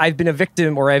 I've been a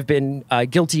victim, or I've been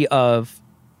guilty of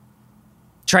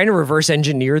trying to reverse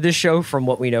engineer this show from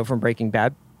what we know from Breaking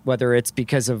Bad, whether it's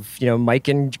because of, Mike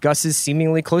and Gus's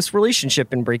seemingly close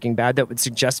relationship in Breaking Bad that would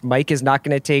suggest Mike is not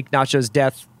going to take Nacho's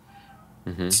death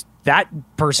that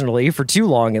personally for too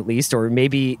long, at least, or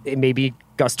maybe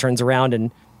Gus turns around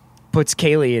and puts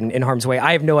Kaylee in harm's way.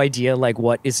 I have no idea like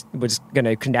what was going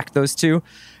to connect those two.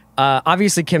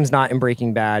 Obviously, Kim's not in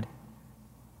Breaking Bad,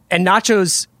 and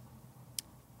Nacho's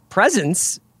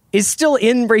presence is still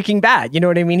in Breaking Bad. You know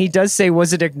what I mean? He does say,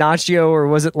 "Was it Ignacio or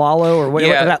was it Lalo or what?"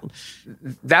 Yeah,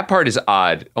 that part is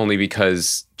odd, only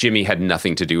because Jimmy had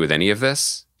nothing to do with any of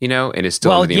this, and is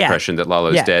still under the impression that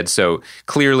Lalo's dead. So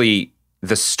clearly,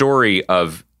 the story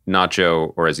of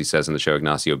Nacho, or as he says in the show,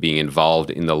 Ignacio, being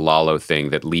involved in the Lalo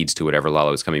thing that leads to whatever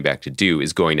Lalo is coming back to do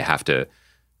is going to have to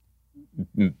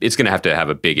have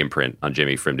a big imprint on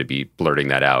Jimmy for him to be blurting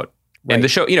that out. Right. And the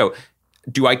show,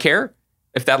 do I care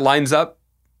if that lines up?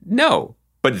 No,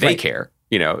 but they care,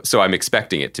 so I'm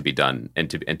expecting it to be done and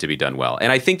to be done well.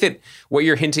 And I think that what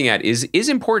you're hinting at is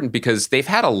important because they've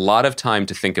had a lot of time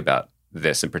to think about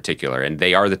this in particular. And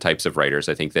they are the types of writers,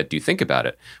 I think, that do think about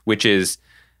it, which is,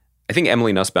 I think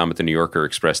Emily Nussbaum at The New Yorker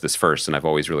expressed this first, and I've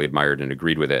always really admired and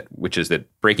agreed with it, which is that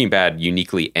Breaking Bad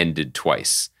uniquely ended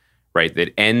twice, right?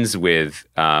 That ends with,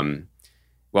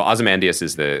 Ozymandias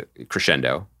is the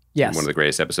crescendo. Yes. One of the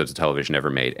greatest episodes of television ever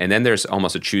made. And then there's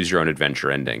almost a choose your own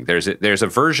adventure ending. There's a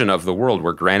version of the world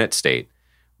where Granite State,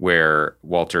 where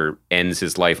Walter ends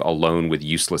his life alone with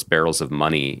useless barrels of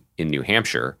money in New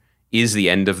Hampshire, is the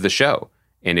end of the show.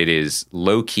 And it is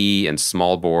low key and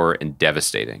small bore and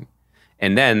devastating.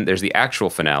 And then there's the actual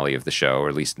finale of the show, or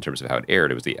at least in terms of how it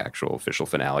aired, it was the actual official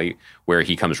finale, where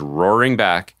he comes roaring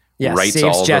back, rights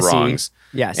all the wrongs,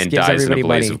 and dies in a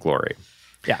blaze of glory.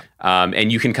 Yeah.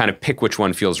 And you can kind of pick which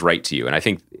one feels right to you. And I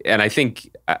think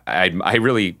I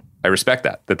respect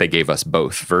that they gave us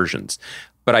both versions.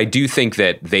 But I do think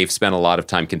that they've spent a lot of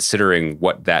time considering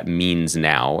what that means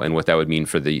now and what that would mean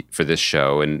for this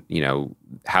show, and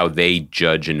how they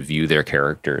judge and view their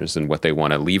characters and what they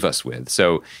want to leave us with.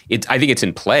 So I think it's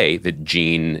in play that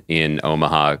Gene in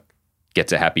Omaha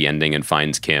gets a happy ending and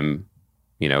finds Kim,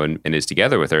 and is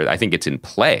together with her. I think it's in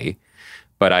play,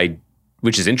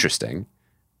 which is interesting.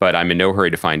 But I'm in no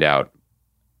hurry to find out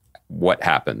what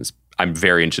happens. I'm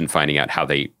very interested in finding out how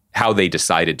they how they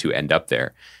decided to end up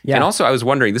there. Yeah. And also I was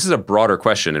wondering, this is a broader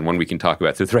question and one we can talk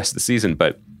about through the rest of the season,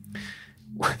 but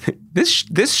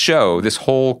this show, this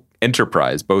whole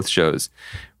enterprise, both shows,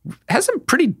 has some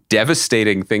pretty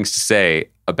devastating things to say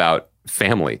about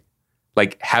family,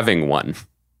 like having one,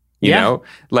 you know,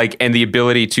 like, and the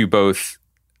ability to both,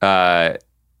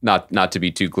 not to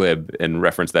be too glib and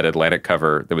reference that Atlantic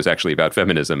cover that was actually about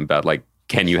feminism, about like,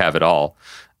 can you have it all?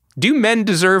 Do men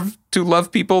deserve to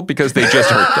love people because they just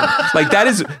hurt them? Like, that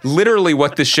is literally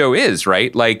what this show is,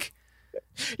 right? Like,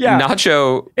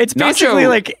 Nacho. It's basically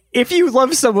like, if you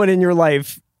love someone in your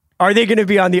life, are they going to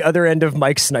be on the other end of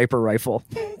Mike's sniper rifle?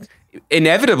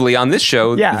 Inevitably on this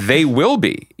show, they will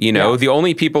be. You know, the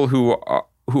only people who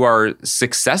are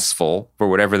successful, for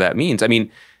whatever that means, I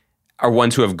mean, are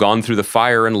ones who have gone through the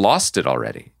fire and lost it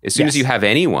already. As soon as you have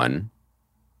anyone,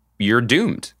 you're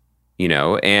doomed. You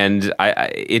know, and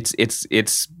it's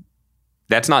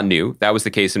that's not new. That was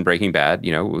the case in Breaking Bad.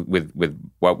 You know, with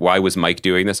why was Mike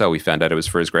doing this? Oh, we found out it was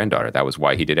for his granddaughter. That was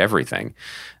why he did everything.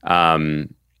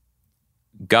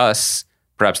 Gus,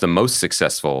 perhaps the most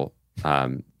successful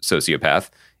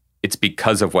sociopath, it's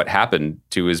because of what happened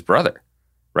to his brother,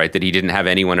 right? That he didn't have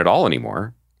anyone at all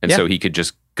anymore, and so he could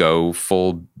just go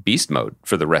full beast mode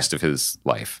for the rest of his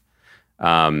life.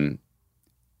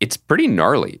 It's pretty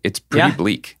gnarly. It's pretty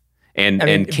bleak.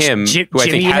 And Kim, who I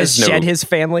think has shed his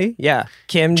family. Yeah.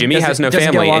 Jimmy has no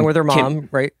doesn't family. Get along with her mom,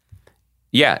 right?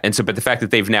 Yeah. And so, but the fact that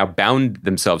they've now bound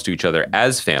themselves to each other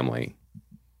as family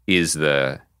is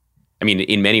I mean,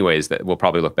 in many ways that we'll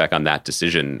probably look back on that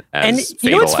decision as and fatal.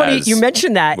 You know what's funny? You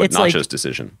mentioned that. It's Nacho's like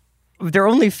decision. They're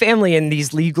only family in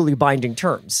these legally binding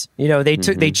terms. You know,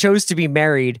 they chose to be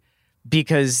married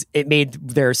because it made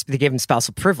they gave them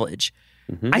spousal privilege.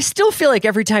 Mm-hmm. I still feel like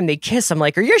every time they kiss, I'm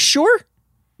like, are you sure?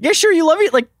 Yeah, sure, you love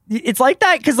it. Like, it's like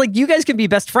that because like you guys can be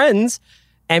best friends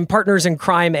and partners in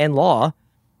crime and law.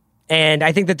 And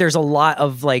I think that there's a lot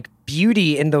of like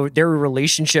beauty in their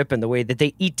relationship and the way that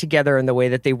they eat together and the way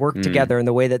that they work together and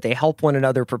the way that they help one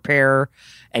another prepare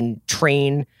and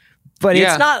train. But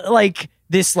it's not like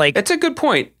this like... It's a good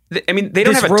point. I mean, they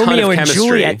don't have a ton Romeo of chemistry. and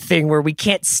Juliet thing where we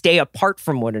can't stay apart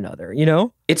from one another, you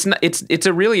know? It's not, it's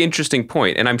a really interesting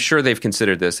point, and I'm sure they've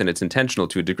considered this and it's intentional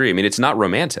to a degree. I mean, it's not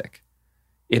romantic.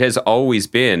 It has always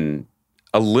been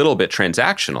a little bit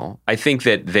transactional. I think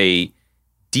that they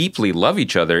deeply love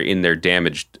each other in their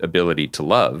damaged ability to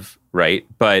love, right?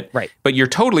 But you're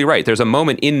totally right. There's a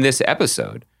moment in this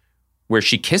episode where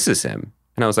she kisses him,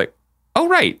 and I was like, oh,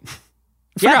 right.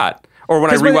 I forgot. Or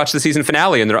when I rewatched the season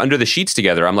finale and they're under the sheets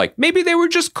together, I'm like, maybe they were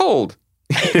just cold.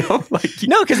 You know? Like,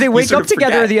 no, because they wake up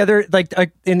together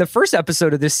in the first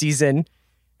episode of this season,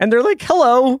 and they're like,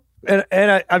 hello.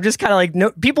 And I'm just kind of like,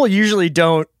 no, people usually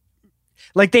don't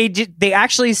like they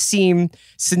actually seem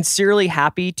sincerely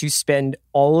happy to spend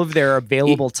all of their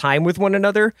available time with one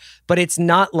another. But it's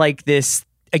not like this.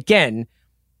 Again,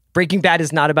 Breaking Bad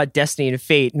is not about destiny and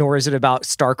fate, nor is it about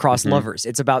star-crossed lovers.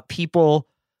 It's about people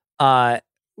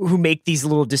who make these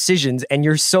little decisions. And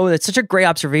that's such a great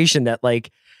observation that like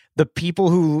the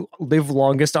people who live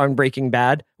longest on Breaking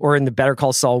Bad or in the Better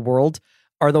Call Saul world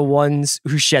are the ones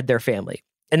who shed their family.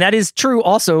 And that is true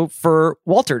also for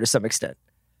Walter to some extent.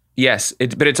 Yes,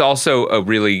 but it's also a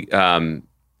really,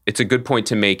 it's a good point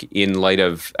to make in light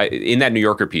of, in that New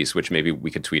Yorker piece, which maybe we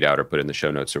could tweet out or put in the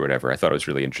show notes or whatever. I thought it was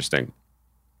really interesting.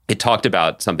 It talked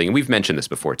about something, and we've mentioned this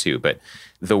before too, but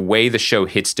the way the show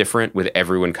hits different with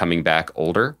everyone coming back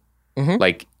older,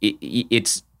 like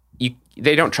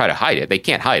they don't try to hide it. They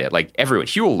can't hide it. Like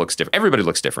Huel looks different. Everybody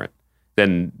looks different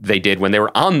than they did when they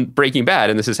were on Breaking Bad.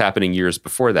 And this is happening years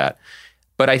before that.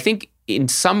 But I think in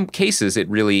some cases, it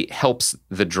really helps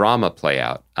the drama play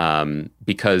out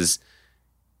because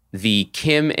the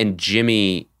Kim and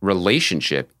Jimmy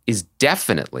relationship is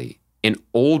definitely an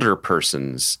older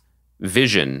person's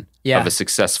vision of a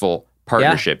successful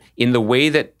partnership in the way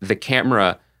that the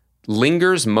camera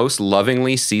lingers most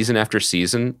lovingly season after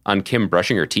season on Kim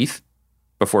brushing her teeth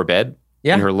before bed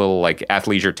in her little like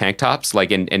athleisure tank tops. Like,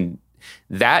 and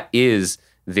that is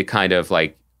the kind of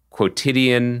like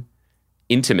quotidian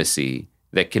intimacy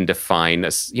that can define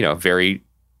a very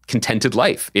contented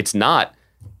life. It's not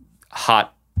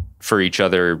hot for each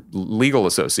other legal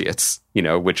associates,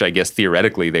 which I guess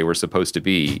theoretically they were supposed to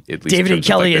be. At least David and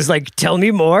Kelly is like, tell me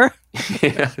more.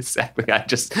 Yeah, exactly.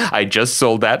 I just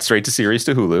sold that straight to series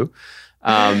to Hulu.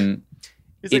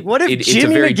 He's like, what if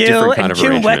Jimmy McGill and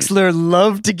Kim Wexler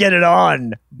love to get it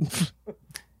on?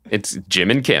 It's Jim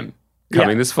and Kim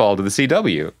coming this fall to the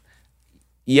CW.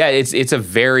 Yeah, it's a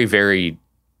very, very,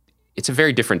 it's a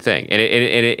very different thing,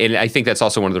 and I think that's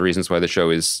also one of the reasons why the show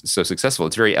is so successful.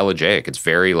 It's very elegiac. It's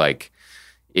very like,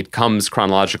 it comes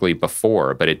chronologically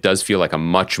before, but it does feel like a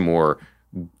much more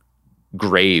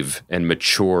grave and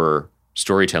mature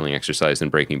storytelling exercise than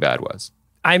Breaking Bad was.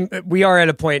 We are at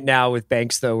a point now with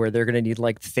Banks, though, where they're going to need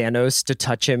like Thanos to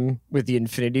touch him with the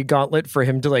Infinity Gauntlet for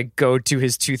him to like go to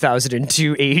his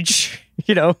 2002 age,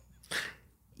 you know?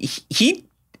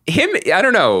 I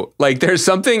don't know. Like there's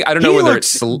something, I don't know whether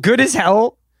it's good as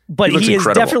hell, but he is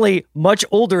definitely much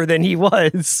older than he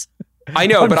was. I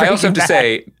know, but I also have to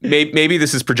say, maybe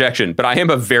this is projection, but I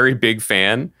am a very big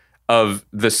fan of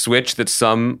the switch that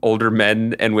some older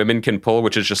men and women can pull,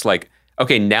 which is just like,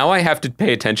 okay, now I have to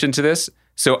pay attention to this.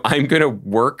 So I'm going to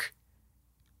work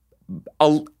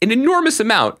an enormous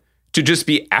amount to just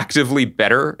be actively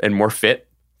better and more fit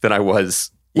than I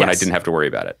was when I didn't have to worry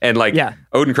about it. And like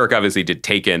Odenkirk obviously did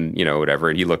Taken, you know, whatever,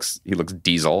 and he looks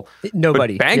diesel.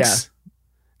 Nobody. But Banks,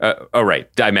 right.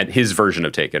 I meant his version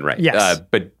of Taken, right? Yes.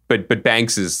 But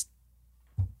Banks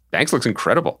looks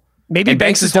incredible. Maybe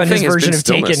Banks has done his version of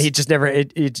Taken. He just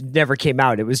it never came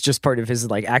out. It was just part of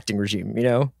his like acting regime, you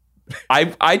know?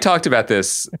 I talked about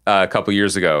this a couple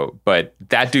years ago, but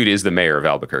that dude is the mayor of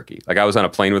Albuquerque. Like I was on a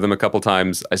plane with him a couple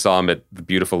times. I saw him at the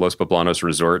beautiful Los Poblanos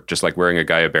Resort, just like wearing a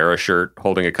Guayabera shirt,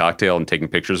 holding a cocktail and taking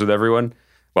pictures with everyone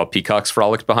while peacocks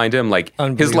frolicked behind him. Like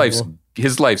his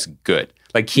life's good.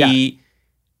 Like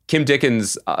Kim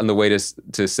Dickens on the way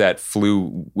to set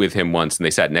flew with him once and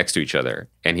they sat next to each other.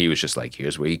 And he was just like,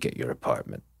 here's where you get your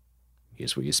apartment.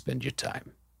 Here's where you spend your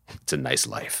time. It's a nice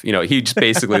life. You know, he just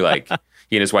basically like,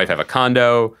 he and his wife have a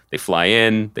condo. They fly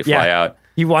in, they fly out.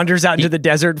 He wanders out into the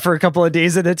desert for a couple of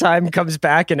days at a time, comes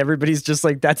back, and everybody's just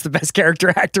like, that's the best character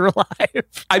actor alive.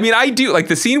 I mean, I do like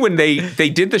the scene when they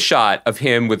did the shot of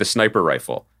him with a sniper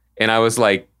rifle. And I was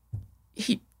like,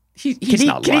 he's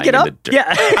not lying in the dirt.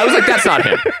 Yeah. I was like, that's not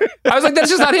him. I was like, that's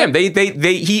just not him.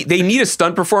 They need a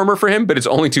stunt performer for him, but it's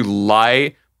only to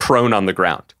lie prone on the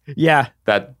ground. Yeah.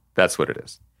 That's what it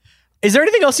is. Is there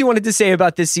anything else you wanted to say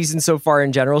about this season so far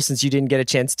in general, since you didn't get a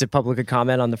chance to publicly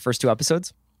comment on the first 2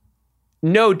 episodes?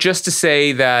 No, just to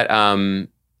say that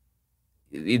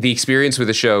the experience with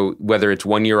the show, whether it's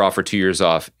 1 year off or 2 years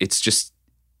off, it's just,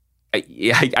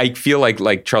 I feel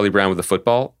like Charlie Brown with the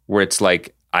football, where it's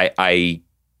like, I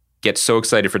get so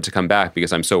excited for it to come back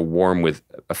because I'm so warm with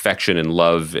affection and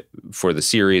love for the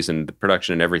series and the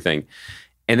production and everything.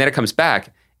 And then it comes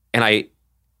back and I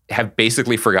have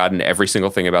basically forgotten every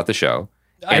single thing about the show.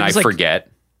 And I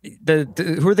forget.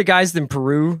 Who are the guys in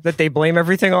Peru that they blame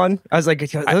everything on? I was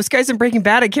like, those guys in Breaking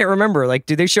Bad, I can't remember. Like,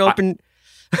 do they show up in...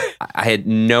 I had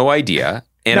no idea.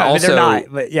 And no, also, they're not,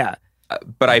 but yeah.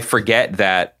 But I forget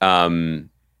that,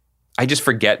 I just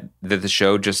forget that the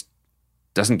show just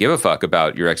doesn't give a fuck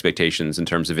about your expectations in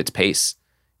terms of its pace.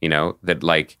 You know, that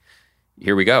like,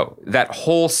 here we go. That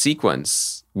whole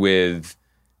sequence with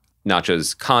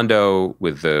Nacho's condo,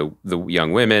 with the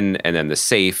young women, and then the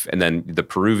safe, and then the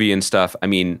Peruvian stuff. I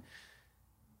mean,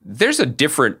 there's a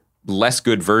different, less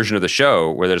good version of the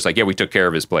show where there's like, yeah, we took care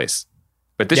of his place.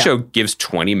 But this show gives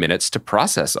 20 minutes to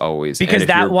process always. Because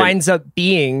that winds up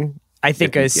being, I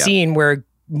think, a scene where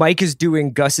Mike is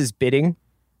doing Gus's bidding,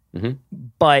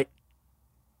 but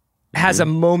has a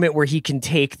moment where he can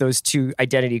take those 2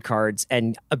 identity cards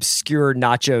and obscure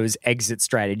Nacho's exit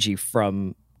strategy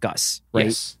from Gus, right?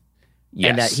 Yes.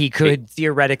 And that he could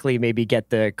theoretically maybe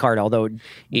get the card, although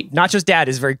Nacho's dad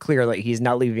is very clear, like he's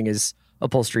not leaving his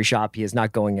upholstery shop. He is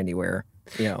not going anywhere.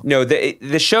 You know. No,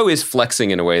 the show is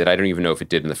flexing in a way that I don't even know if it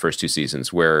did in the first 2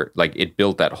 seasons, where like it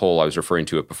built that whole, I was referring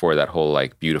to it before, that whole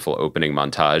like beautiful opening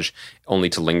montage, only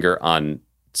to linger on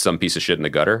some piece of shit in the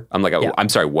gutter. I'm like, I'm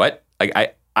sorry, what? Like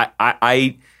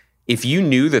I if you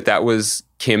knew that was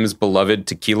Kim's beloved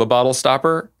tequila bottle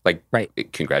stopper, like,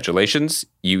 congratulations,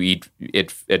 you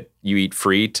eat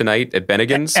free tonight at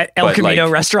Bennigan's at El Camino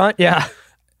restaurant. Yeah,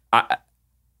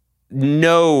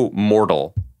 no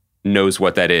mortal knows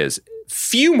what that is.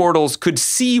 Few mortals could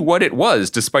see what it was,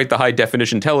 despite the high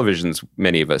definition televisions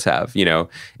many of us have. You know,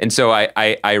 and so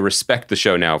I respect the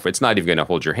show now. It's not even going to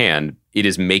hold your hand. It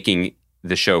is making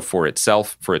the show for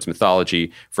itself, for its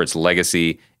mythology, for its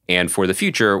legacy, and for the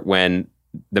future when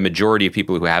the majority of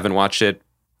people who haven't watched it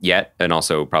yet, and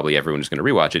also probably everyone who's going to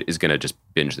rewatch it, is going to just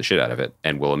binge the shit out of it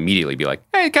and will immediately be like,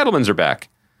 hey, Kettlemans are back.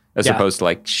 As opposed to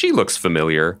like, she looks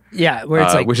familiar. Yeah, where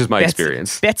it's like, which is my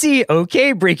experience. Betsy,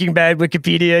 okay, Breaking Bad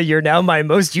Wikipedia, you're now my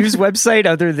most used website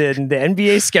other than the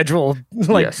NBA schedule,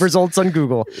 results on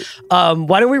Google.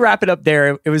 Why don't we wrap it up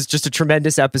there? It was just a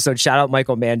tremendous episode. Shout out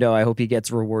Michael Mando. I hope he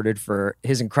gets rewarded for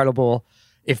his incredible,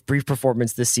 if brief,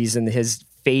 performance this season. His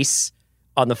face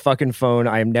on the fucking phone,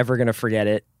 I am never going to forget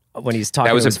it, when he's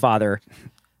talking to his father.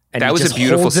 And that he was just a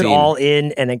beautiful holds scene. it all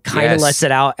in and then kind of lets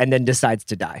it out and then decides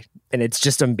to die. and it's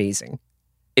just amazing.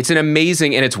 It's an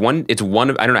amazing, and it's one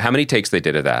of, I don't know how many takes they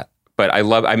did of that, but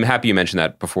I'm happy you mentioned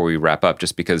that before we wrap up,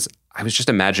 just because I was just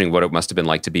imagining what it must have been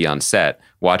like to be on set,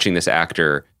 watching this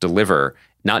actor deliver,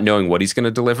 not knowing what he's going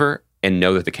to deliver, and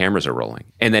know that the cameras are rolling.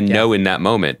 And then know in that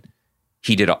moment,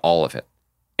 he did all of it.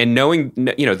 And knowing,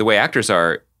 the way actors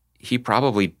are, he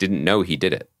probably didn't know he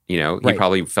did it. He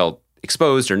probably felt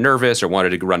exposed or nervous or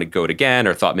wanted to go it again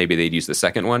or thought maybe they'd use the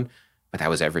second one. But that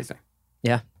was everything.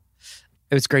 Yeah.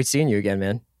 It was great seeing you again,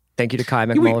 man. Thank you to Kai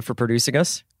McMullen for producing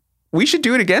us. We should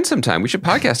do it again sometime. We should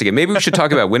podcast again. Maybe we should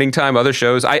talk about Winning Time, other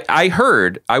shows. I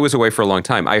heard, I was away for a long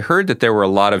time. I heard that there were a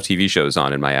lot of TV shows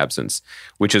on in my absence,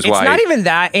 which is why... It's not even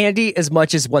that, Andy, as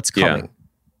much as what's coming.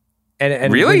 Yeah.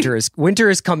 And really? Winter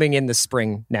is coming in the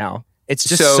spring now. It's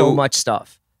just so much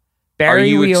stuff.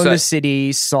 Barry, We Own the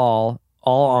City, Saul,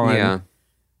 all on. Yeah.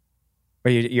 Are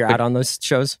you're out on those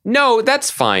shows? No, that's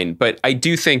fine. But I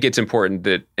do think it's important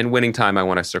that, and Winning Time I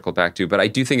want to circle back to, but I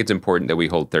do think it's important that we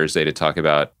hold Thursday to talk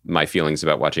about my feelings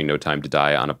about watching No Time to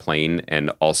Die on a plane.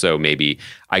 And also maybe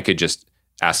I could just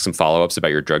ask some follow-ups about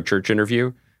your drug church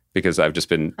interview, because I've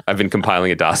been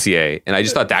compiling a dossier, and I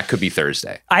just thought that could be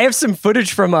Thursday. I have some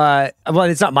footage from, well,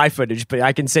 it's not my footage, but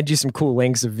I can send you some cool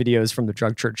links of videos from the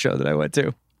drug church show that I went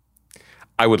to.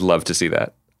 I would love to see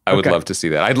that. I would love to see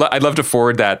that. I'd love to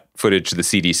forward that footage to the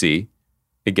CDC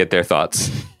and get their thoughts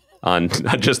on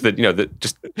just the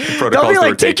protocols. They'll be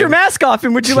like, take your mask off,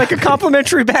 and would you like a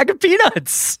complimentary bag of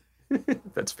peanuts?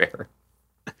 That's fair.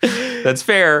 That's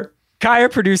fair. Kaya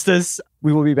produced this.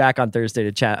 We will be back on Thursday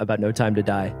to chat about No Time to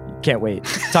Die. Can't wait.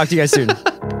 Talk to you guys soon.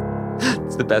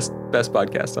 It's the best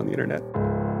podcast on the internet.